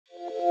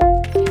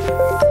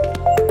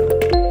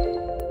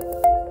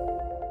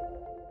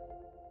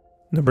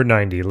Number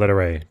 90,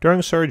 letter A.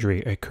 During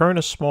surgery, a current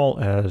as small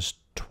as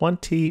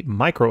 20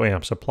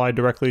 microamps applied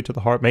directly to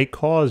the heart may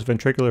cause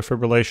ventricular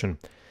fibrillation.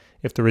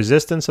 If the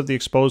resistance of the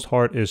exposed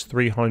heart is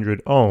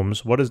 300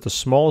 ohms, what is the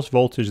smallest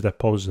voltage that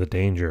poses a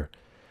danger?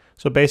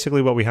 So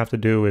basically what we have to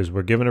do is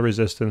we're given a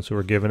resistance,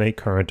 we're given a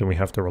current, and we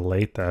have to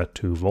relate that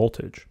to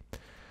voltage.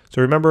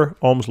 So remember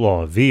Ohm's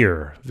law,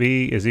 VIR.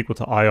 V is equal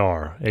to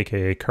IR,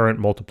 aka current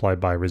multiplied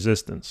by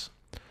resistance.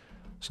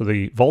 So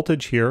the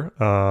voltage here,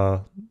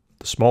 the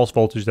smallest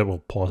voltage that will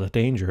pose a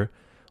danger,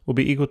 will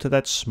be equal to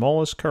that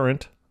smallest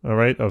current, all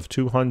right, of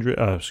 20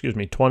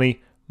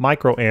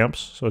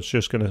 microamps. So it's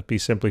just going to be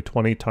simply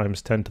 20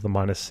 times 10 to the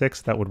minus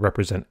 6. That would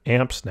represent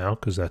amps now,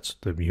 because that's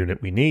the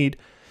unit we need.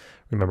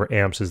 Remember,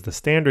 amps is the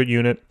standard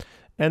unit.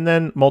 And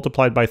then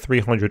multiplied by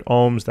 300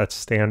 ohms, that's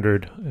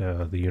standard.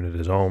 The unit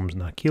is ohms,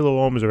 not kilo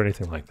ohms or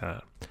anything like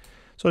that.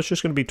 So it's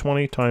just going to be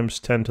 20 times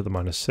 10 to the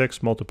minus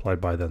 6 multiplied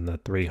by then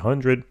that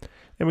 300.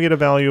 And we get a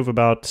value of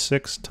about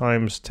 6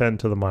 times 10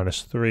 to the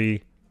minus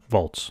 3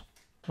 volts.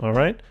 All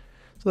right?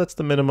 So that's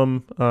the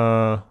minimum.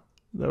 That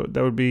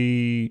would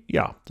be,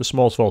 yeah, the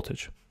smallest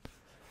voltage.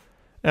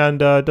 And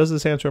does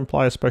this answer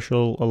imply a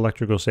special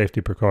electrical safety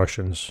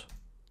precautions?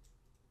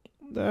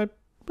 I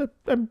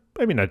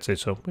mean, I'd say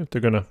so. If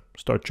they're going to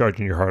start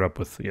charging your heart up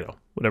with, you know,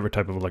 whatever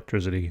type of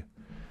electricity,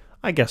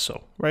 I guess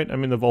so, right? I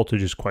mean, the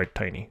voltage is quite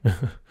tiny.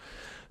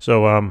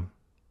 So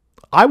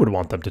I would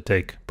want them to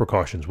take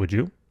precautions, would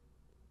you?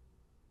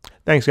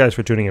 Thanks, guys,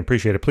 for tuning in.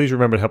 Appreciate it. Please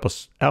remember to help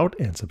us out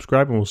and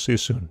subscribe, and we'll see you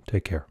soon.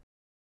 Take care.